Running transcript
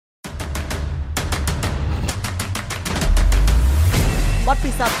បទ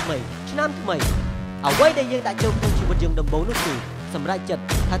ពិសោធន៍ថ្មីឆ្នាំថ្មីអ្វីដែលយើងដាក់ចូលក្នុងជីវិតយើងដំបូងនោះគឺសម្រេចចិត្ត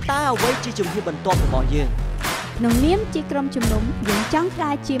ថាតើអ្វីជាជំហានបន្ទាប់របស់យើងក្នុងនាមជាក្រុមជំនុំយើងចង់ក្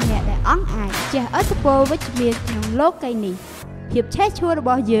លាយជាម្នាក់ដែលអង់អាចជះឥទ្ធិពលវិជ្ជមានក្នុងលោកីនេះភាពឆេះឆួលរប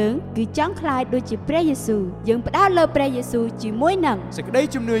ស់យើងគឺចង់ក្លាយដូចជាព្រះយេស៊ូវយើងផ្ដោតលើព្រះយេស៊ូវជាមួយនឹងសេចក្តី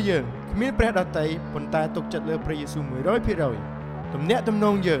ជំនឿយើងគ្មានព្រះដតីប៉ុន្តែទុកចិត្តលើព្រះយេស៊ូវ 100% ទំនាក់ទំន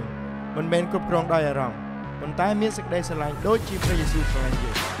ងយើងមិនមែនគ្រប់គ្រងដោយអារម្មណ៍ប៉ុន្តែមានសេចក្តីស្រឡាញ់ដូចជាព្រះយេស៊ូវស្រឡាញ់យើ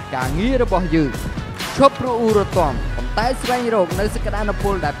ងការងាររបស់យើងឈប់រអ៊ូរទាំប៉ុន្តែស្វែងរកនៅសក្តានុព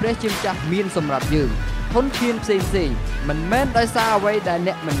លដែលព្រះជាម្ចាស់មានសម្រាប់យើងធនធានផ្សេងមិនមែនដោយសារអ្វីដែល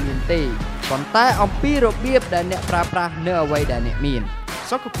អ្នកមិនមានទេប៉ុន្តែអំពីរបៀបដែលអ្នកប្រើប្រាស់នៅអ្វីដែលអ្នកមាន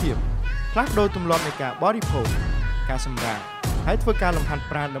សុខភាពផ្លាស់ប្ដូរទម្លាប់នៃការបរិភោគការសម្រាកហើយធ្វើការលំហាត់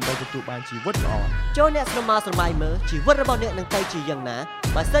ប្រាណដើម្បីទទួលបានជីវិតល្អចូលអ្នកស្រមើស្រមៃមើលជីវិតរបស់អ្នកនឹងទៅជាយ៉ាងណា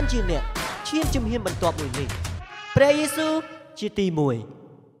បើសិនជាអ្នកឈានជំហានបន្ទាប់មួយនេះព្រះយេស៊ូវជាទី1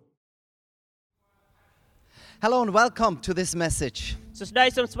 Hello and welcome to this message. សួស្តី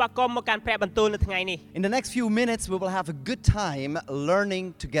សូមស្វាគមន៍មកកាន់ព្រះបន្ទូលនៅថ្ងៃនេះ In the next few minutes we will have a good time learning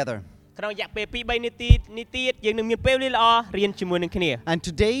together. ក្នុងរយៈពេល 2-3 នាទីនេះទៀតយើងនឹងមានពេលវេលាល្អរៀនជាមួយនឹងគ្នា And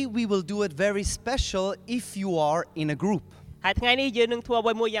today we will do it very special if you are in a group. ហើយថ្ងៃនេះយើងនឹងធ្វើអ្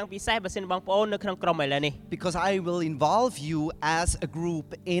វីមួយយ៉ាងពិសេសបើសិនបងប្អូននៅក្នុងក្រុមឥឡូវនេះ Because I will involve you as a group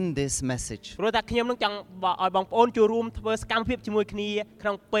in this message. ព្រោះតែខ្ញុំនឹងចង់ឲ្យបងប្អូនចូលរួមធ្វើសកម្មភាពជាមួយគ្នាក្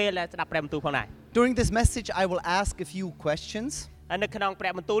នុងពេលដែលស្ដាប់ព្រះបន្ទូលផងដែរ During this message I will ask a few questions. ហើយនៅក្នុងព្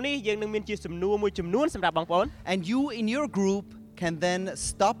រះបន្ទូលនេះយើងនឹងមានជាសំណួរមួយចំនួនសម្រាប់បងប្អូន And you in your group can then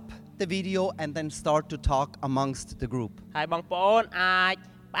stop the video and then start to talk amongst the group. ហើយបងប្អូនអាច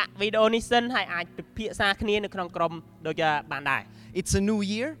បាក់វីដេអូនេះសិនហើយអាចពិភាក្សាគ្នានៅក្នុងក្រុមដូចបានដែរ It's a new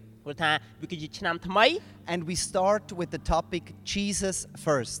year. ព្រោះថាវាគឺជាឆ្នាំថ្មី And we start with the topic Jesus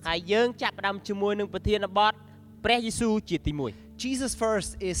first. ហើយយើងចាប់ផ្ដើមជាមួយនឹងប្រធានបទព្រះយេស៊ូវជាទី1 Jesus first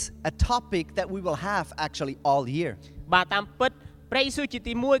is a topic that we will have actually all year. បាទតាមពិតព្រះយេស៊ូវជា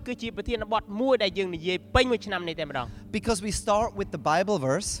ទី1គឺជាប្រធានបទមួយដែលយើងនិយាយពេញមួយឆ្នាំនេះតែម្ដង Because we start with the Bible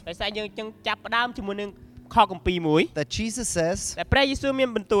verse ដោយសារយើងចឹងចាប់ផ្ដើមជាមួយនឹងខគម្ពីរមួយ that Jesus says ដែលព្រះយេស៊ូវមាន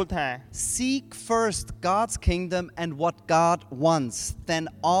បន្ទូលថា Seek first God's kingdom and what God wants, then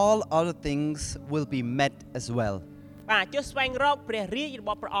all other things will be met as well. បាទចុះស្វែងរកព្រះរាជរប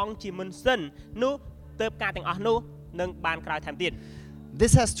ស់ព្រះអង្គជាមុនសិននោះទើបការទាំងអស់នោះនឹងបានក្រោយថែមទៀត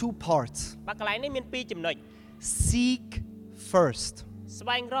This has two parts. បាទកន្លែងនេះមានពីរចំណុច Seek first. ស្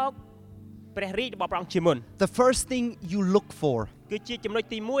វែងរកព្រះរាជរបស់ព្រះអង្គជាមុន The first thing you look for. គឺជាចំណុច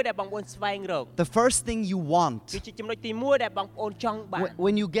ទី1ដែលបងប្អូនស្វែងរក The first thing you want. គឺជាចំណុចទី1ដែលបងប្អូនចង់បាន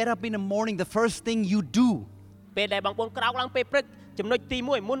When you get up in the morning, the first thing you do. ពេលដែលបងប្អូនក្រោកឡើងពេលព្រឹកចំណុចទី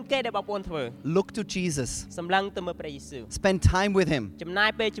1មុនគេដែលបងប្អូនធ្វើ Look to Jesus. សម្លឹងទៅមើលព្រះយេស៊ូវ Spend time with him. ចំណាយ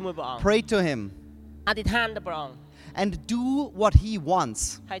ពេលជាមួយព្រះអង្គ Pray to him. អធិដ្ឋានទៅព្រះអង្គ And do what he wants.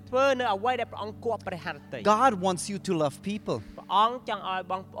 ហើយធ្វើនៅអ្វីដែលព្រះអង្គគួរព្រះハរតី God wants you to love people. ព្រះអង្គចង់ឲ្យ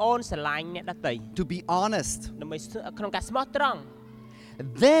បងប្អូនស្រឡាញ់អ្នកដទៃ To be honest. ដើម្បីក្នុងការស្មោះត្រង់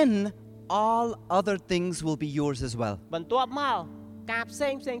Then all other things will be yours as well. បន្ទាប់មកការផ្សេ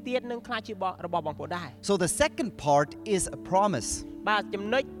ងទៀតនឹងក្លាយជារបស់បងប្អូនដែរ So the second part is a promise. បាទចំ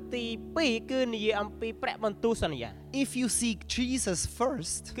ណុចទី2គឺនិយាយអំពីព្រះបន្ទូលសន្យា If you seek Jesus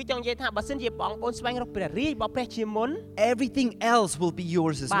first, គឺចង់និយាយថាបើសិនជាបងប្អូនស្វែងរកព្រះរាជរបស់ព្រះជាមុន everything else will be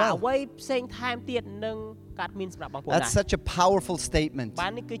yours as បាទ well. អ្វីផ្សេងថែមទៀតនឹងកើតមានសម្រាប់បងប្អូនដែរ That's such a powerful statement. បា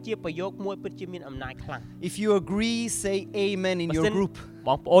ទនេះគឺជាប្រយោគមួយពិតជាមានអំណាចខ្លាំង If you agree, say amen in your group. ប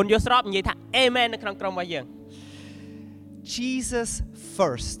ងប្អូនយល់ស្របនិយាយថា Amen នៅក្នុងក្រុមរបស់យើង Jesus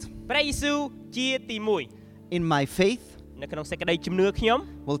first. ព្រះយេស៊ូវជាទី1 In my faith, នៅក្នុងសេចក្តីជំនឿខ្ញុំ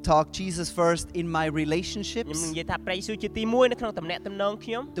we'll talk Jesus first in my relationships. ខ្ញុំនឹងនិយាយថាព្រះយេស៊ូវជាទី1នៅក្នុងទំនាក់ទំនងខ្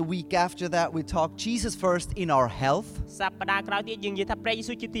ញុំ The week after that, we talk Jesus first in our health. សប្តាហ៍ក្រោយទៀតយើងនិយាយថាព្រះយេ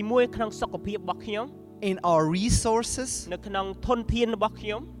ស៊ូវជាទី1ក្នុងសុខភាពរបស់ខ្ញុំ In our resources. នៅក្នុងធនធានរបស់ខ្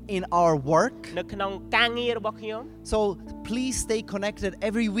ញុំ In our work. នៅក្នុងការងាររបស់ខ្ញុំ So please stay connected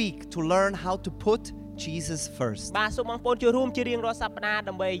every week to learn how to put Jesus first. បាទសូមបងប្អូនចូលរួមជារៀងរាល់សប្តាហ៍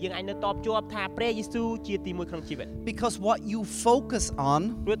ដើម្បីយើងអាចនៅតបជាប់ថាព្រះយេស៊ូវជាទី1ក្នុងជីវិត Because what you focus on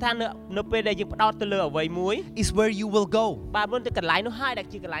ព្រោះថានៅពេលដែលយើងផ្ដោតទៅលើអ្វីមួយ is where you will go. បាទមុនទៅកន្លែងនោះហើយដែល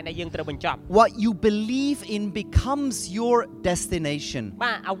ជាកន្លែងដែលយើងត្រូវបញ្ចប់ What you believe in becomes your destination.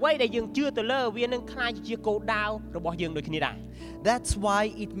 បាទអ្វីដែលយើងជឿទៅលើវានឹងក្លាយជាគោលដៅរបស់យើងដូចគ្នាដែរ That's why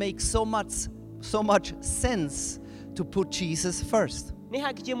it makes so much sense to put Jesus first. នេះ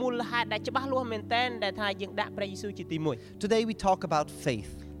ហើយគឺជាមូលហេតុដែលច្បាស់លាស់មែនទែនដែលថាយើងដាក់ព្រះយេស៊ូវជាទី1 Today we talk about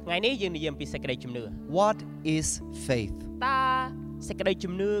faith. ថ្ងៃនេះយើងនិយាយអំពីសេចក្តីជំនឿ What is faith? តើសេចក្តី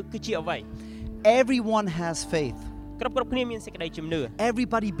ជំនឿគឺជាអ្វី Everyone has faith. គ្រប់គ្នាមានសេចក្តីជំនឿ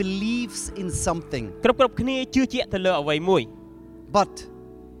Everybody believes in something. គ្រប់គ្នាជឿជាក់ទៅលើអ្វីមួយ But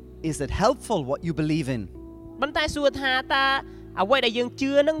is it helpful what you believe in? ប៉ុន្តែសួរថាតើអ្វីដែលយើង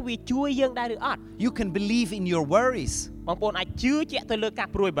ជឿនឹងវាជួយយើងដែរឬអត់ You can believe in your worries. បងប្អូនអាចជឿជាក់ទៅលើការ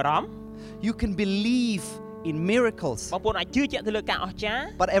ព្រួយបារម្ភ You can believe in miracles. បងប្អូនអាចជឿជាក់ទៅលើការអស្ចារ្យ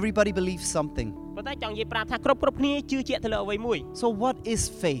But everybody believes something. ប៉ុន្តែចង់និយាយប្រាប់ថាគ្រប់គ្នាជឿជាក់ទៅលើអ្វីមួយ So what is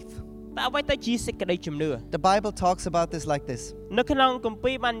faith? តើអ្វីទៅជាសេចក្តីជំនឿ The Bible talks about this like this. នៅក្នុងគម្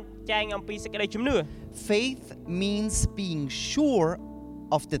ពីរបានចែងអំពីសេចក្តីជំនឿ Faith means being sure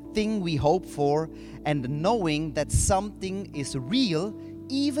of the thing we hope for and knowing that something is real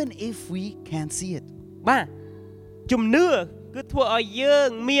even if we can't see it. បាទជំនឿគឺធ្វើឲ្យយើង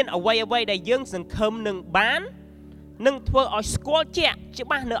មានអ្វីដែលយើងសង្ឃឹមនឹងបាននឹងធ្វើឲ្យស្គាល់ជាក់ច្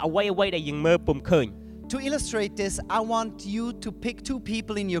បាស់នៅអ្វីដែលយើងមើលពុំឃើញ To illustrate this, I want you to pick 2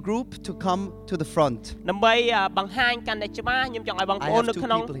 people in your group to come to the front. ដើម្បីបង្ហាញកាន់តែច្បាស់ខ្ញុំចង់ឲ្យបង I ប្អូន have នៅ 2 ក្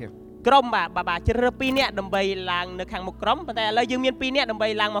នុង people here. ក្រុមបាទជ្រើសរើស2នាក់ដើម្បីឡើងនៅខាងមុខក្រុមប៉ុន្តែឥឡូវយើងមាន2នាក់ដើម្បី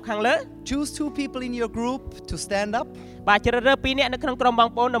ឡើងមកខាងលើ Choose 2 people in your group to stand up. បាទជ្រើសរើស2នាក់នៅក្នុងក្រុមបង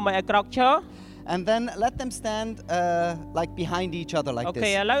ប្អូនដើម្បីឲ្យក្រោកឈរ And then let them stand like behind each other like អូ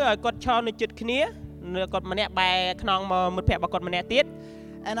ខេ this. ឥឡូវឲ្យគាត់ឈរនៅជិតគ្នាគាត់ម្នាក់បែរខ្នងមកមិត្តភក្តិរបស់គាត់ម្នាក់ទៀត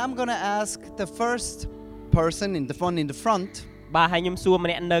And I'm going to ask the first person in the front បាទហើយខ្ញុំសួរម្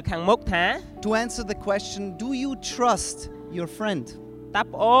នាក់នៅខាងមុខថា to answer the question, do you trust your friend? តើបង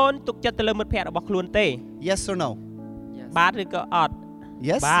ប្អូនទុកចិត្តទៅលើមិត្តភក្តិរបស់ខ្លួនទេ Yes or no? បាទឬក៏អត់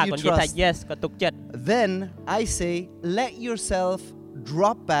Yes, បាទ you គាត់និយាយថា trust. yes គាត់ទុកចិត្ត Then I say, let yourself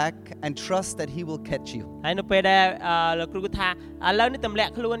drop back and trust that he will catch you. ហើយនៅពេលដែលលោកគ្រូថាឥឡូវនេះទម្លា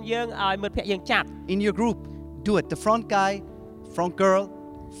ក់ខ្លួនយើងឲ្យមិត្តភក្តិយើងចាប់ In your group, do it. The front guy, front girl,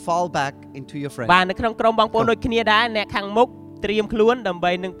 fall back into your friend. បាទនៅក្នុងក្រុមបងប្អូនដូចគ្នាដែរអ្នកខាងមុខត្រៀមខ្លួនដើម្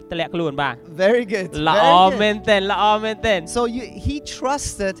បីនឹងទម្លាក់ខ្លួនបាទ Very good. ល្អ Very good. មែនទែនល្អមែនទែន So he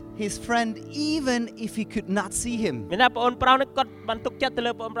trusted his friend even if he could not see him. មានថាបងប្អូនប្រុសនេះគាត់បានទុកចិត្តទៅ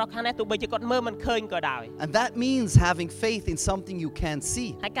លើបងប្រុសខាងនេះទោះបីជាគាត់មើលមិនឃើញក៏ដោយ And that means having faith in something you can't see.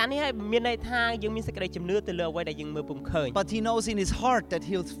 ហើយការនេះហើយមានន័យថាយើងមានសេចក្តីជំនឿទៅលើអ្វីដែលយើងមើលពុំឃើញ But he knows in his heart that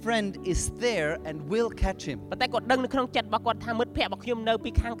his friend is there and will catch him. ប៉ុន្តែគាត់ដឹងនៅក្នុងចិត្តរបស់គាត់ថាមិត្តភក្តិរបស់ខ្ញុំនៅពី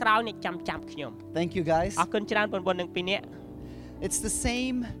ខាងក្រោយនេះចាំខ្ញុំ Thank you guys. អរគុណច្រើនបងប្អូនទាំងពីរនាក់ It's the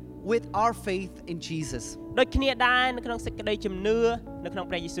same with our faith in Jesus. ដូចគ្នាដែរនៅក្នុងសេចក្តីជំនឿនៅក្នុង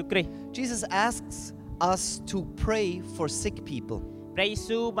ព្រះយេស៊ូវគ្រីស្ទ Jesus asks us to pray for sick people. ព្រះយេ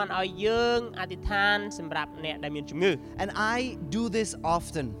ស៊ូវបានឲ្យយើងអធិដ្ឋានសម្រាប់អ្នកដែលមានជំងឺ And I do this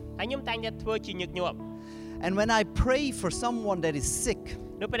often. ហើយខ្ញុំតែងតែធ្វើជាញឹកញាប់ And when I pray for someone that is sick,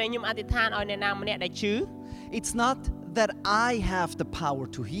 នៅពេលដែលខ្ញុំអធិដ្ឋានឲ្យអ្នកណាម្នាក់ដែលឈឺ it's not that I have the power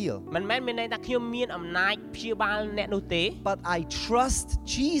to heal, មិនមែនមានន័យថាខ្ញុំមានអំណាចព្យាបាលអ្នកនោះទេ but I trust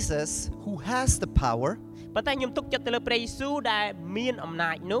Jesus who has the power, ប៉ុន្តែខ្ញុំទុកចិត្តទៅលើព្រះយេស៊ូវដែលមានអំ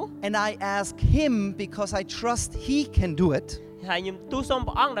ណាចនោះ and I ask him because I trust he can do it. ហើយខ្ញុំទូលសូម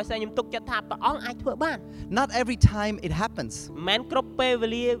ព្រះអង្គដោយសារខ្ញុំទុកចិត្តថាព្រះអង្គអាចធ្វើបាន Not every time it happens, មិនមែនគ្រប់ពេលវេ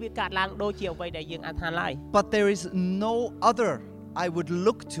លាវាកើតឡើងដូចជាអ្វីដែលយើងអធិដ្ឋានឡើយ but there is no other I would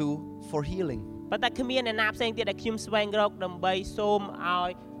look to for healing. ប៉ុន្តែគ្មានអ្នកណាផ្សេងទៀតដែលខ្ញុំស្វែងរកដើម្បីសូមឲ្យ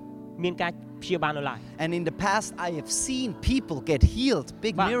មានការព្យាបាលនៅឡើយ And in the past I have seen people get healed,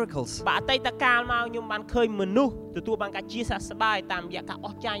 big miracles. បាទអតីតកាលមកខ្ញុំបានឃើញមនុស្សទទួលបានការជាសះស្បើយតាមរយៈការអ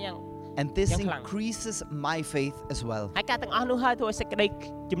ស្ចារ្យយ៉ាង And this Yang kelang. increases my faith as well. ហើយការទាំងអស់នោះហើយធ្វើឲ្យសេចក្តី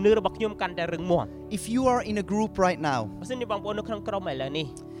ជំនឿរបស់ខ្ញុំកាន់តែរឹងមាំ If you are in a group right now, បើសិនជាបងប្អូននៅក្នុងក្រុមឥឡូវនេះ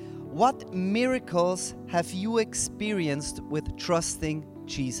what miracles have you experienced with trusting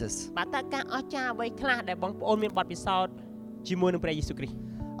Jesus? បាទតើការអស្ចារ្យអ្វីខ្លះដែលបងប្អូនមានបទពិសោធន៍ជាមួយនឹងព្រះយេស៊ូវគ្រីស្ទ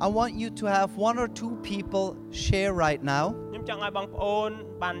I want you to have 1 or 2 people share right now. ខ្ញុំចង់ឲ្យបងប្អូន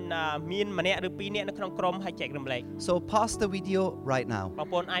បានមានម្នាក់ឬពីរនាក់នៅក្នុងក្រុមហើយចែករំលែក So pause the video right now. បង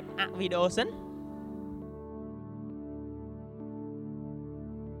ប្អូនអាចអាក់វីដេអូសិន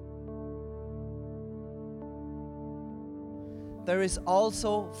There is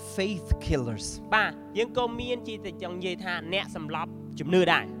also faith killers, បាទយើងក៏មានជាតែចង់និយាយថាអ្នកសម្លាប់ជំនឿ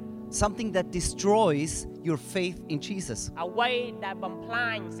ដែរ something that destroys your faith in Jesus. អ្វីដែលបំផ្លា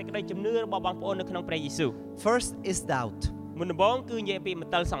ញសេចក្តីជំនឿរបស់បងប្អូននៅក្នុងព្រះយេស៊ូវ First is doubt. មុនដំបូងគឺនិយាយពីម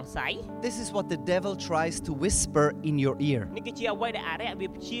ន្ទិលសង្ស័យ This is what the devil tries to whisper in your ear. នេះគឺជាអ្វីដែលអរិយវា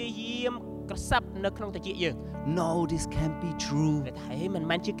ព្យាយាមក្រសឹបនៅក្នុងត្រចៀកយើង No, this can't be true. គេថាហេមិន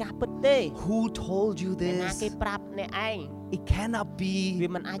មែនជាការពិតទេ Who told you អ្នកណា this? គេប្រាប់អ្នកឯង It cannot វា be.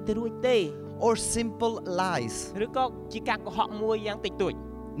 មិនអាចទៅរួចទេ Or simple lies. ឬក៏ជាការកុហកមួយយ៉ាងតិចតួច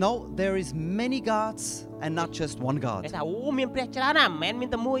No, there is many gods and not just one គេ God. ថាអូមានព្រះច្រើនណាស់មិនមែនមាន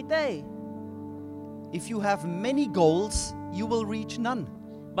តែមួយទេ If you have many goals, you will reach none.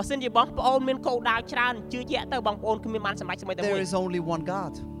 បើសិនជាបងប្អូនមានគោលដៅច្រើនជឿជាក់ទៅបងប្អូនគឺមានបានសម្រេចសម្រេចតែមួយ There is only one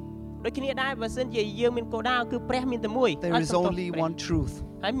God. ដូចគ្នាដែរបើសិនជាយើងមានគោលដៅគឺព្រះមានតែមួយ There is only one truth.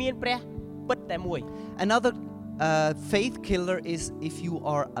 ហើយមានព្រះពិតតែមួយ Another faith killer is if you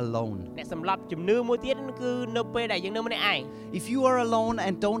are alone. អ្នកសម្លាប់ជំនឿមួយទៀតគឺនៅពេលដែលយើងនៅម្នាក់ឯង If you are alone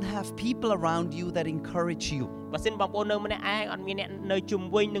and don't have people around you that encourage you. បើសិនបងប្អូននៅម្នាក់ឯងអត់មានអ្នកនៅជុំ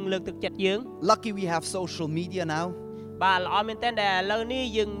វិញនឹងលើកទឹកចិត្តយើង Lucky we have social media now. បាទល្អមែនតើដែលឥឡូវនេះ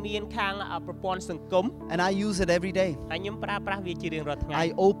យើងមានខាងប្រព័ន្ធសង្គម And I use it every day. ហើយខ្ញុំប្រើប្រាស់វាជារៀងរាល់ថ្ងៃ I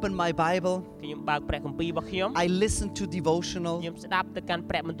open my Bible. ខ្ញុំបើកព្រះគម្ពីររបស់ខ្ញុំ I listen to devotional. ខ្ញុំស្ដាប់ទៅកាន់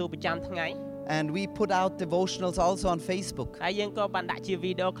ព្រះបន្ទូលប្រចាំថ្ងៃ And we put out devotionals also on Facebook. ហើយយើងក៏បានដាក់ជា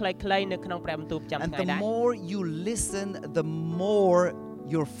វីដេអូខ្លីៗនៅក្នុងព្រះបន្ទូលប្រចាំ And ថ្ងៃ the ដែរ more you listen, the more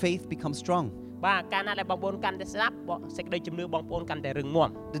your faith becomes strong. បាទកាលណាដែលបងប្អូនកាន់តែស្ដាប់សេចក្តីជំនឿបងប្អូនកាន់តែរឹងមាំ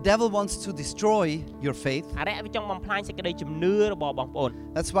The devil wants to destroy your faith. អារៈវាចង់បំផ្លាញសេចក្តីជំនឿរបស់បងប្អូន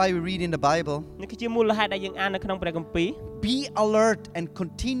That's why we read in the Bible. នេះគឺជាមូលហេតុដែលយើងអាននៅក្នុងព្រះគម្ពីរ Be alert and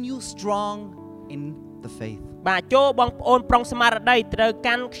continue strong in the faith. បាទចូលបងប្អូនប្រុងស្មារតីត្រូវ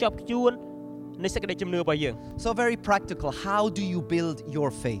កាន់ខ្ជាប់ខ្ជួននៃសេចក្តីជំនឿរបស់យើង So very practical. How do you build your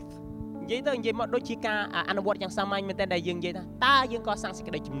faith? និយាយមកដូចជាការអនុវត្តយ៉ាងសាមញ្ញមែនតើដែលយើងនិយាយថាតើយើងកសាងសេច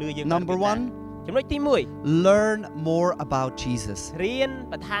ក្តីជំនឿយើង Number 1, ចំណុចទី1 learn more about Jesus. រៀន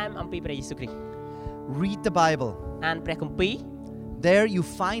បន្ថែមអំពីព្រះយេស៊ូវគ្រីស្ទ Read the Bible. អានព្រះគម្ពីរ There you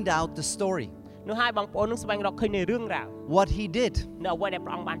find out the story, នោះហើយបងប្អូននឹងស្វែងរកឃើញនៅរឿងរ៉ាវ what he did. នៅអ្វីដែលព្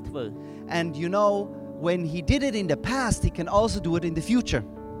រះអង្គបានធ្វើ And you know, when he did it in the past, he can also do it in the future.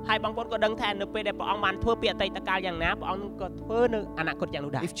 ហើយបងប្អូនក៏ដឹងថានៅពេលដែលព្រះអង្គបានធ្វើពីអតីតកាលយ៉ាងណាព្រះអង្គក៏ធ្វើនៅអនាគតយ៉ាង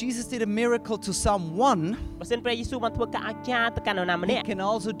នោះដែរ If Jesus did a miracle to someone, បើសិនព្រះយេស៊ូវបានធ្វើការអស្ចារ្យទៅកាន់នរណាម្ he នាក់ can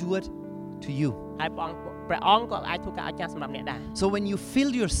also do it to you. ហើយព្រះអង្គក៏អាចធ្វើការអស្ចារ្យសម្រាប់អ្នកដែរ So when you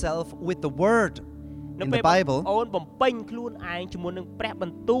fill yourself with the word នៅ in ពេល the បង Bible, ប្អូនបំពេញខ្លួនឯងជាមួយនឹងព្រះប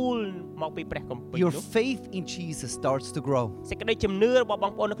ន្ទូលមកពីព្រះគម្ពីរ your នោះ faith in Jesus starts to grow. សេចក្តីជំនឿរបស់ប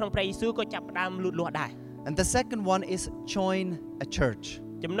ងប្អូននៅក្នុងព្រះយេស៊ូវក៏ចាប់ផ្ដើមលូតលាស់ដែរ And the second one is join a church.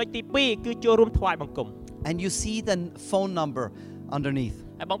 ចំណុចទី2គឺចូលរួមថ្វាយបង្គំ And you see the phone number underneath.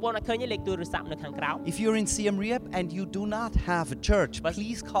 ហើយបងប្អូនអាចឃើញលេខទូរស័ព្ទនៅខាងក្រោម If you're in Siem Reap and you do not have a church,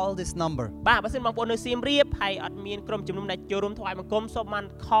 please call this number. បាទបើសិនបងប្អូននៅសៀមរាបហើយអត់មានក្រុមជំនុំដែលចូលរួមថ្វាយបង្គំសូមបាន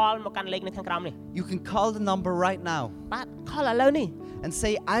ខលមកកាន់លេខនៅខាងក្រោមនេះ You can call the number right now បាទខលឥឡូវនេះ and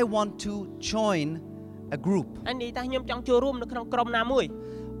say, I want to join a group. ហើយនិយាយថាខ្ញុំចង់ចូលរួមនៅក្នុងក្រុមណាមួយ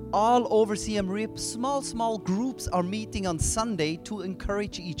All over Siem Reap, small groups are meeting on Sunday to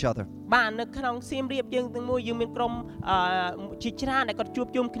encourage each other. បាទនៅក្នុងសៀមរាបយើងទាំងមួយយើងមានក្រុមជាច្រើនដែលគាត់ជួប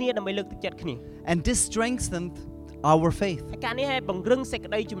ជុំគ្នាដើម្បីលើកទឹកចិត្តគ្នា And this strengthened our faith. ហើយការនេះឲ្យពង្រឹងសេច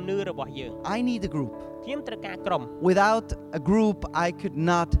ក្តីជំនឿរបស់យើង I need a group. ខ្ញុំត្រូវការក្រុម Without a group, I could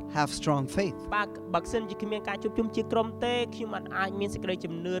not have strong faith. បាទបើសិនជាគ្មានការជួបជុំជាក្រុមទេខ្ញុំអាចមានសេចក្តី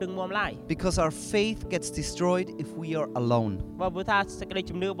ជំនឿរឹងមាំឡើយ Because our faith gets destroyed if we are alone. បើថាសេចក្តី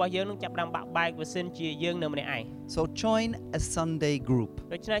ជំនឿរបស់យើងនឹងចាប់ផ្ដើមបាក់បែកបើសិនជាយើងនៅម្នាក់ឯង So join a Sunday group.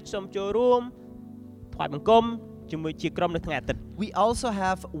 ដូច្នេះសូមចូលរួមថ្វាយបង្គំជាមួយជាក្រុមនៅថ្ងៃអាទិត្យ We also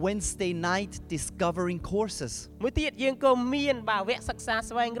have Wednesday night discovering courses. មួយទៀតយើងក៏មានបាទវគ្គសិក្សា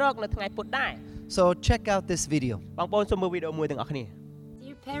ស្វែងរកនៅថ្ងៃពុធដែរ So check out this video. បងប្អូនសូមមើលវីដេអូមួយទាំងអស់គ្នា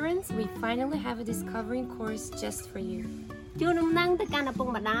Dear parents, we finally have a discovering course just for you. ជួនដំណឹងទៅកាន់ឪពុក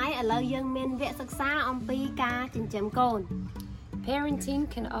ម្ដាយឥឡូវយើងមានវគ្គសិក្សាអំពីការចិញ្ចឹមកូន Parenting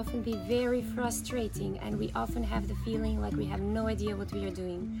can often be very frustrating, and we often have the feeling like we have no idea what we are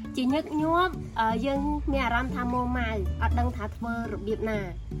doing. ជាញឹកញាប់យើងមានអារម្មណ៍ថាមួម៉ៅអត់ដឹងថាធ្វើរបៀបណា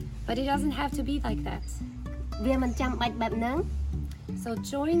But it doesn't have to be like that. វាមិនចាំបាច់បែបហ្នឹង So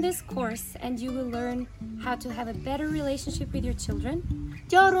join this course and you will learn how to have a better relationship with your children.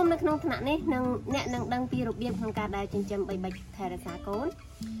 ចូលរួមនៅក្នុងថ្នាក់នេះនឹងអ្នកនឹងដឹងពីរបៀបក្នុងការដែលចិញ្ចឹមបីបាច់ថែរក្សាកូន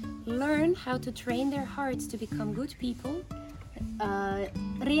Learn how to train their hearts to become good people.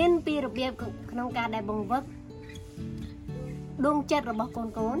 រៀនពីរបៀបក្នុងការដែលបង្វឹកដួងចិត្តរបស់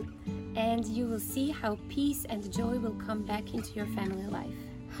កូន And you will see how peace and joy will come back into your family life.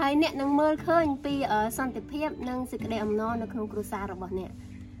 ហើយអ្នកនឹងមើលឃើញពីសន្តិភាពនិងសេចក្តីអំណរនៅក្នុងគ្រួសាររបស់អ្នក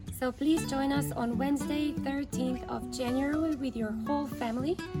So please join us on Wednesday, 13th of January with your whole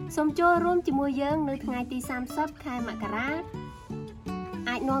family. សូមចូលរួមជាមួយយើងនៅថ្ងៃទី30ខែមករា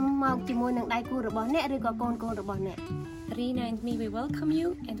អាចនាំមកជាមួយនឹងដៃគូរបស់អ្នកឬក៏កូនរបស់អ្នក Rina and me, we welcome you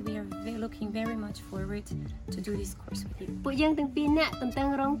and we are looking very much forward to do this course with you. ពួកយើងទាំងពីរអ្នកទន្ទឹង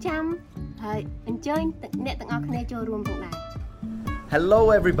រង់ចាំហើយអញ្ជើញអ្នកទាំងអស់គ្នាចូលរួមផងដែរ Hello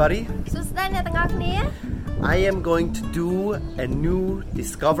everybody. សួស្តីអ្នកទាំងអស់គ្នា I am going to do a new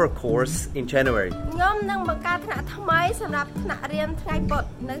Discover course in January. ខ្ញុំនឹងបង្កើតថ្នាក់ថ្មីសម្រាប់ថ្នាក់រៀនថ្ងៃពុធ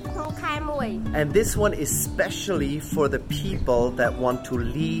នៅក្នុងខែ1 And this one is specially for the people that want to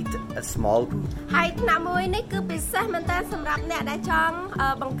lead a small group. ហើយថ្នាក់មួយនេះគឺពិសេសមែនតើសម្រាប់អ្នកដែលចង់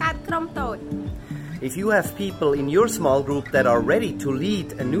បង្កើតក្រុមតូច If you have people in your small group that are ready to lead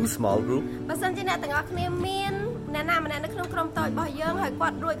a new small group, បើសិនជាអ្នកទាំងអស់គ្នាមានអ្នកណាម្នាក់នៅក្នុងក្រុមតូចរបស់យើងហើយគា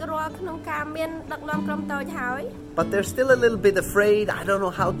ត់រួចរាល់ក្នុងការមានដឹកនាំក្រុមតូចហើយ but they're still a little bit afraid. I don't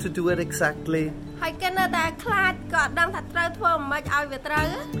know how to do it exactly. ហើយគេនៅតែខ្លាចក៏អត់ដឹងថាត្រូវធ្វើមិនឲ្យវាត្រូវ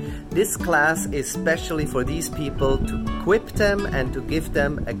This class is specially for these people to equip them and to give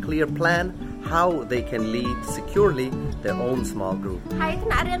them a clear plan how they can lead securely their own small group. ហើយថ្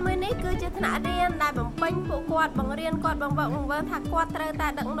នាក់រៀនមួយនេះគឺជាថ្នាក់រៀនដែលបំពេញពួកគាត់បង្រៀនគាត់បង្វឹងថាគាត់ត្រូវតែ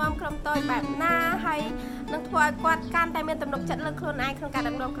ដឹកនាំក្រុមតូចបែបណាហើយនឹងធ្វើឲ្យគាត់កាន់តែមានទំនុកចិត្តលើខ្លួនឯងក្នុងការ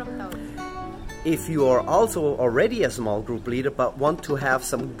ដឹកនាំក្រុមតូច If you are also already a small group leader but want to have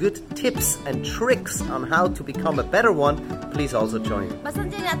some good tips and tricks on how to become a better one, please also join. បើសិន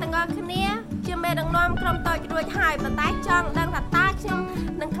ជាអ្នកទាំងអស់គ្នាជាមេដឹកនាំក្រុមតូចរួចហើយប៉ុន្តែចង់ដឹងថាតើខ្ញុំ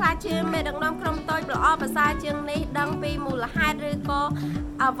នឹងខ្លាចជាមេដឹកនាំក្រុមតូចល្អប្រសើរជាងនេះដឹងពីមូលហេតុឬក៏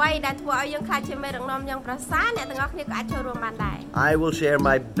អ្វីដែលធ្វើឲ្យយើងខ្លាចជាមេដឹកនាំយ៉ាងប្រសើរអ្នកទាំងអស់គ្នាក៏អាចចូលរួមបានដែរ I will share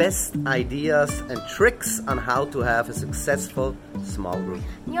my best ideas and tricks on how to have a successful small group.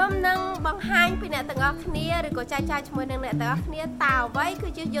 ខ្ញុំនឹងបង្ហាញពីអ្នកទាំងអស់គ្នាឬក៏ចែកចាយជាមួយនឹងអ្នកទាំងអស់គ្នាតើអ្វីគឺ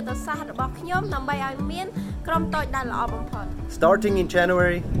ជាយុទ្ធសាស្ត្ររបស់ខ្ញុំដើម្បីឲ្យមានក្រុមតូចដែលល្អបំផុត Starting in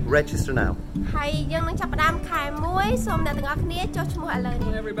January, register now. ហើយយើងនឹងចាប់ផ្ដើមខែ1សូមអ្នកទាំងអស់គ្នាចុះឈ្មោះឥឡូវ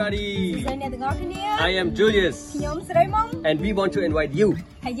នេះ Everybody. អ្នកទាំងអស់គ្នា I am Julius. ខ្ញុំស្រីមុំ And we want to invite you.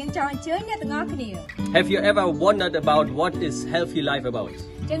 ហើយយើងចង់អញ្ជើញអ្នកទាំងអស់គ្នា Have you ever wondered about what is healthy life about?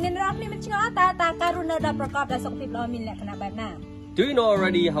 យើងអ្នកទាំងអស់គ្នាមិនឆ្ងល់តើការរស់នៅដែលប្រកបដោយសុខភាពល្អមានលក្ខណៈបែបណា Do you know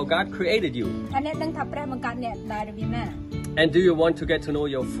already how God created you? ថាអ្នកដឹងថាព្រះបង្កើតអ្នកដោយរបៀបណា And do you want to get to know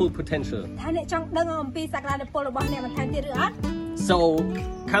your full potential? ថាអ្នកចង់ដឹងអំពីសក្តានុពលរបស់អ្នកបន្ថែមទៀតឬអត់ So,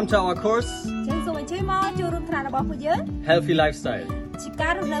 come to our course, យើងសូមអញ្ជើញមកចូលរួមថ្នាក់របស់ពួកយើង Healthy Lifestyle. ជាកា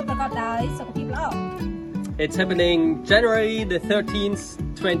ររស់នៅប្រកបដោយសុខភាពល្អ It's happening January the 13th,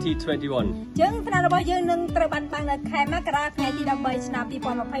 2021. យើងថ្នាក់របស់យើងនឹងត្រូវបានតាំងនៅខែមករាថ្ងៃទី13ឆ្នាំ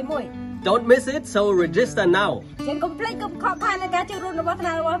2021 Don't miss it, so register now. យើងកុំភ្លេចកុំខកខាននៅការចូលរួមរបស់ថ្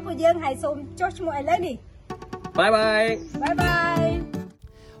នាក់របស់ពួកយើងហើយសូមចុះឈ្មោះឥឡូវនេះ Bye bye. Bye bye.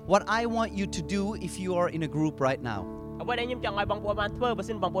 What I want you to do if you are in a group right now, អ្វីដែលខ្ញុំចង់ឲ្យបងប្អូនបានធ្វើបើ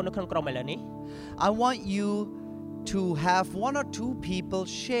សិនបងប្អូននៅក្នុងក្រុមឥឡូវនេះ I want you to have one or two people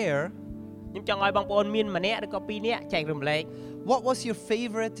share ខ្ញុំចង់ឲ្យបងប្អូនមានម្នាក់ឬក៏ពីរនាក់ចែករំលែក what was your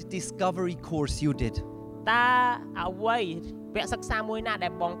favorite discovery course you did. តើអ្វីវគ្គសិក្សាមួយណាដែ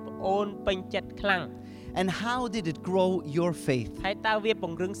លបងប្អូនពេញចិត្តខ្លាំង And how did it grow your faith? ហើយតើវាព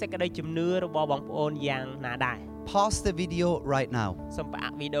ង្រឹងសេចក្តីជំនឿរបស់បងប្អូនយ៉ាងណាដែរ Pause the video right now. សូមផ្អា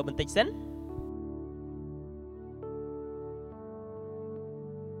កវីដេអូបន្តិចសិន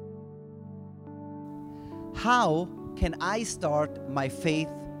How can I start my faith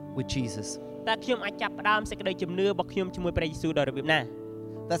with Jesus? តើខ្ញុំអាចចាប់ផ្ដើមសេចក្តីជំនឿរបស់ខ្ញុំជាមួយព្រះយេស៊ូវដោយរបៀបណា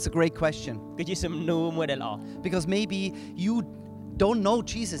That's a great question. គឺជាសំណួរមួយដែលល្អ Because maybe you don't know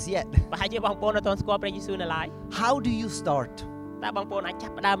Jesus yet. ប្រហែលជាបងប្អូននៅមិនទាន់ស្គាល់ព្រះយេស៊ូវនៅឡើយ How do you start? តើបងប្អូនអាចចា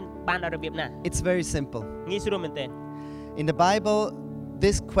ប់ផ្ដើមបានដោយរបៀបណា It's very simple. ងាយស្រួលមែនទេ In the Bible,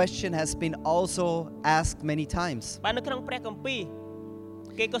 this question has been also asked many times. បាទនៅក្នុងព្រះគម្ពីរ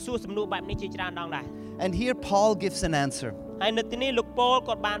គេក៏សួរសំណួរបែបនេះជាច្រើនដងដែរ And here Paul gives an answer. ហើយនៅទីនេះលោកប៉ូល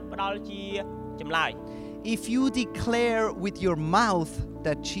គាត់បានផ្ដល់ជាចម្លើយ If you declare with your mouth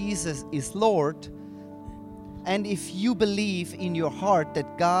that Jesus is Lord, and if you believe in your heart that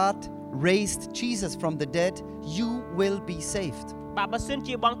God raised Jesus from the dead, you will be saved. បាទបើសិន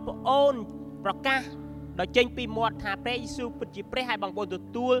ជាបងប្អូនប្រកាសដោយចេញពីមាត់ថាព្រះយេស៊ូវពិតជាព្រះហើយបងប្អូនទ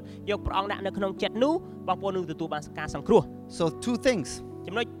ទួលយកព្រះអង្គដាក់នៅក្នុងចិត្តនោះបងប្អូននឹងទទួលបានការសង្គ្រោះ So two things.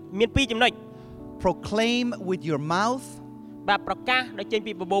 ចំណុចមានពីរចំណុច Proclaim with your mouth. បាទប្រកាសដោយចេញ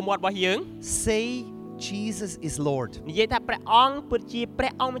ពីបបោមាត់របស់យើង Say Jesus is Lord. និយាយថាព្រះអង្គពិតជាព្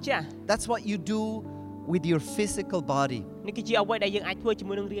រះអង្គម្ចាស់ That's what you do with your physical body. នេះគឺជាអ្វីដែលយើងអាចធ្វើជា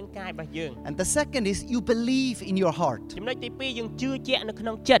មួយនឹងរាងកាយរបស់យើង And the second is you believe in your heart. ចំណុចទី2យើងជឿជាក់នៅក្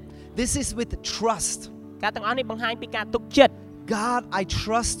នុងចិត្ត This is with trust. ការទាំងអស់នេះបង្ហាញពីការទុកចិត្ត God, I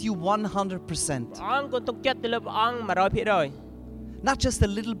trust you 100%. ព្រះអង្គក៏ទុកចិត្តទៅលើព្រះអង្គ 100% Not just a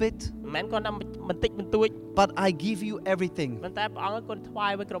little bit. ម មិនគាត់ថាបន្តិចបន្តួច but I give you everything. ប៉ុន្តែព្រះអង្គឲ្យគាត់ថ្វា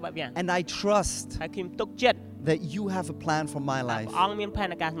យឲ្យគ្រប់បែបយ៉ាង And I trustហើយខ្ញុំទុកចិត្ត that you have a plan for my ព្រះ life. អង្គមានផែ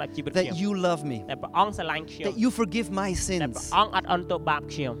នការសម្រាប់ជីវិត That ខ្ញុំ you love me. តែព្រះអង្គស្រឡាញ់ខ្ញុំ That you forgive my តែ sins. ព្រះអង្គអត់អន់ទោសបាប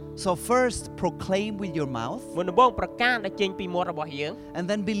ខ្ញុំ So first proclaim with your mouth មុនដំបូងប្រកាសដែលចេញពីមាត់របស់យើង and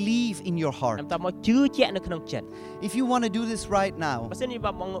then believe in your heart. តាមមកជឿជាក់នៅក្នុងចិត្ត If you want to do this right now, បើសិនជាប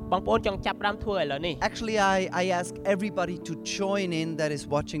ងប្អូនចង់ចាប់ផ្ដើមធ្វើឥឡូវនេះ actually I ask everybody to join in that is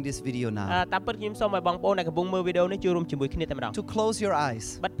watching this video now. តាមពិតខ្ញុំសូមឲ្យបងប្អូនដែលកំពុងមើលវីដេអូនេះចូលរួមជាមួយគ្នាតែម្ដង To close your eyes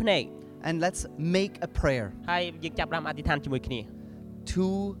បិទភ្នែក and let's make a prayer ហើយយើងចាប់ផ្ដើមអធិដ្ឋានជាមួយគ្នា to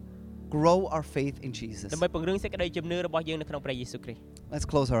grow our faith in Jesus. ដើម្បីពង្រឹងសេចក្តីជំនឿរបស់យើងនៅក្នុងព្រះយេស៊ូវគ្រីស្ទ Let's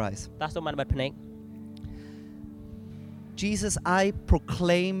close our eyes. តោះសូមបានបិទភ្នែក Jesus, I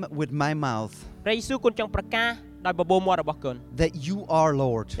proclaim with my mouth ព្រះយេស៊ូវគុណចង់ប្រកាសដោយបបោមាត់របស់គុណ that you are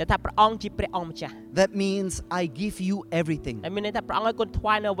Lord. ដែលថាព្រះអង្គជាព្រះអង្គម្ចាស់ That means I give you everything. ដែលមានន័យថាព្រះអង្គឲ្យគុណថ្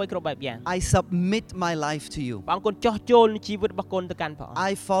វាយនៅអ្វីគ្រប់បែបយ៉ាង I submit my life to you. ព្រះអង្គគុណចោះចូលនឹងជីវិតរបស់គុណទៅកាន់ព្រះអង្គ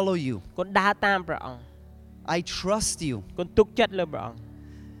I follow you. គុណដើរតាមព្រះអង្គ I trust you. គុណទុកចិត្តលើព្រះអង្គ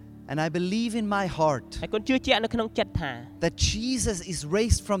And I believe in my heart ហើយគុណជឿជាក់នៅក្នុងចិត្តថា that Jesus is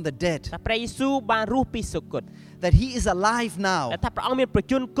raised from the dead. ថាព្រះយេស៊ូវបានរស់ពីសុគត That he is alive now. ដែលថាព្រះអង្គមានប្រ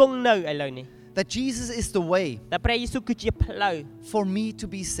ជញ្ញគង់នៅឥឡូវនេះ That Jesus is the way តែព្រះយេស៊ូវគឺជាផ្លូវ for me to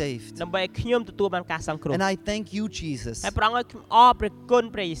be saved. ដើម្បីឲ្យខ្ញុំទទួលបានការសង្គ្រោះ And I thank you, Jesus, ហើយព្រះអង្គឲ្យខ្ញុំអរព្រះគុណ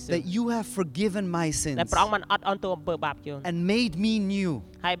ព្រះយេស៊ូវ that you have forgiven my ដែល sins ព្រះអង្គបានអត់អន់ទោសអំពើបាបយើង and made me new.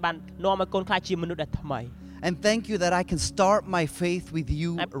 ហើយបាននាំឲ្យកូនក្លាយជាមនុស្សដែលថ្មី And thank you that I can start my faith with you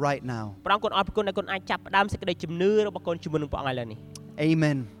right now. ព្រះអង្គគុណអរគុណដែលគុណអាចចាប់ផ្ដើមសេចក្តីជំនឿរបស់គុណជាមួយនឹងព្រះអង្គឥឡូវនេះ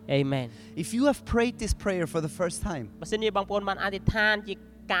Amen. Amen. If you have prayed this prayer for the first time, បើសិនជាបងប្អូនបានអធិដ្ឋានជា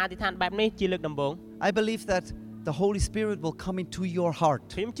ការអធិដ្ឋានបែបនេះជាលើកដំបូង I believe that the Holy Spirit will come into your heart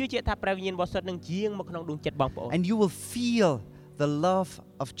ខ្ញុំជឿជាក់ថាព្រះវិញ្ញាណបរិសុទ្ធនឹងយាងមកក្នុងដួងចិត្តបងប្អូន and you will feel the love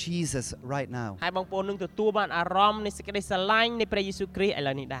of Jesus right now. ហើយបងប្អូននឹងទទួលបានអារម្មណ៍នៃសេចក្តីស្រឡាញ់នៃព្រះយេស៊ូវគ្រីស្ទឥ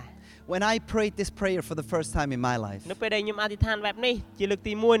ឡូវនេះដែរ When I prayed this prayer for the first time in my life, នៅពេលដែលខ្ញុំអធិដ្ឋានបែបនេះជាលើក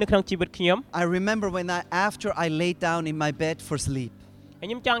ទី1នៅក្នុងជីវិតខ្ញុំ I remember when after I laid down in my bed for sleep,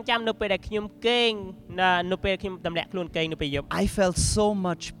 ខ្ញុំចង់ចាំនៅពេលដែលខ្ញុំគេងនៅពេលខ្ញុំទម្លាក់ខ្លួនគេងនៅពេលយប់ I felt so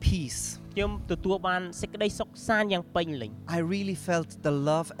much peace. ខ្ញុំទទួលបានសេចក្តីសុខសាន្តយ៉ាងពេញលេញ I really felt the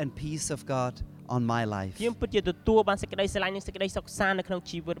love and peace of God on my life. ខ្ញុំពិតជាទទួលបានសេចក្តីស្រឡាញ់និងសេចក្តីសុខសាន្តនៅក្នុង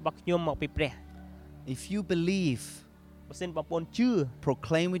ជីវិតរបស់ខ្ញុំមកពីព្រះ If you believe, បើសិនបងប្អូនជឿ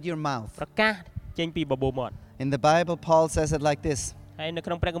proclaim with your mouth. ប្រកាសចេញពីបបោមាត់ In the Bible, Paul says it like this. ហើយនៅ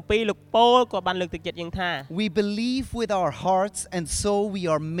ក្នុងព្រះគម្ពីរលោកប៉ូលក៏បានលើកទឹកចិត្តយើងថា We believe with our hearts and so we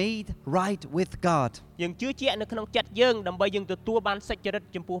are made right with God. យើងជឿជាក់នៅក្នុងចិត្តយើងដើម្បីយើងទទួលបានសេចក្តីរិទ្ធ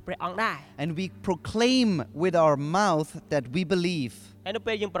ចំពោះព្រះអង្គដែរ And we proclaim with our mouth that we believe. ហើយនៅ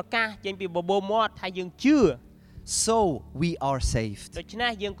ពេលយើងប្រកាសចេញពីបបោមាត់ថាយើងជឿ So we are saved. ដូច្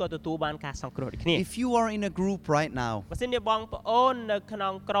នេះយើងក៏ទទួលបានការសង្គ្រោះដូចគ្នា If you are in a group right now, បើសិនជាបងប្អូននៅក្នុ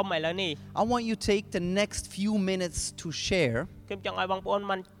ងក្រុមឥឡូវនេះ I want you to take the next few minutes to share. ខ្ញុំចង់ឲ្យបងប្អូន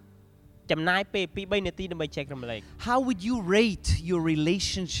បានចំណាយពេល 2-3 នាទីដើម្បីចែករំលែក How would you rate your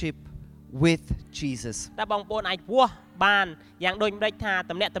relationship with Jesus? តើបងប្អូនអាចវាស់បានយ៉ាងដូចម្ដេចថា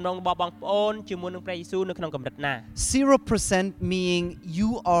ទំនាក់ទំនងរបស់បងប្អូនជាមួយនឹងព្រះយេស៊ូវនៅក្នុងកម្រិតណា 0% meaning you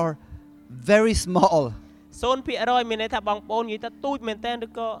are very small. 0% មានន័យថាបងប្អូននិយាយថាទូចមែនតើឬ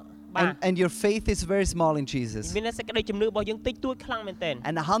ក៏បាទ And your faith is very small in Jesus. មានសេចក្តីជំនឿរបស់យើងតិចតួចខ្លាំងមែនតើ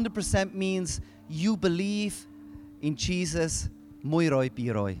And 100% means you believe in Jesus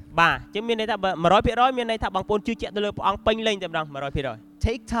 100%. បាទចឹងមានន័យថា 100% មានន័យថាបងប្អូនជឿជាក់ទៅលើព្រះអង្គពេញលេញតែម្ដង 100%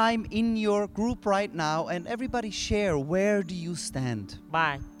 Take time in your group right now and everybody share where do you stand. បា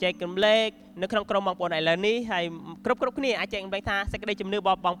ទចែករំលែកនៅក្នុងក្រុមបងប្អូនឥឡូវនេះហើយគ្រប់គ្នាអាចចែករំលែកថាសេចក្តីជំនឿរប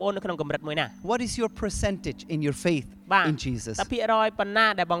ស់បងប្អូននៅក្នុងកម្រិតមួយណា What is your percentage in your faith in Jesus? តើភាគរយប៉ុណ្ណា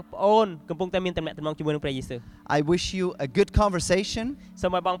ដែលបងប្អូនកំពុងតែមានទំនាក់ទំនងជាមួយនឹងព្រះយេស៊ូវ I wish you a good conversation. សូ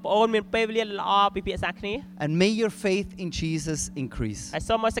មឲ្យបងប្អូនមានពេលវេលាល្អពិភាក្សាគ្នា And may your faith in Jesus increase. ហើយ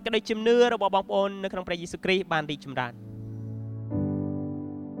សូមឲ្យសេចក្តីជំនឿរបស់បងប្អូននៅក្នុងព្រះយេស៊ូវគ្រីស្ទបានរីកចម្រើន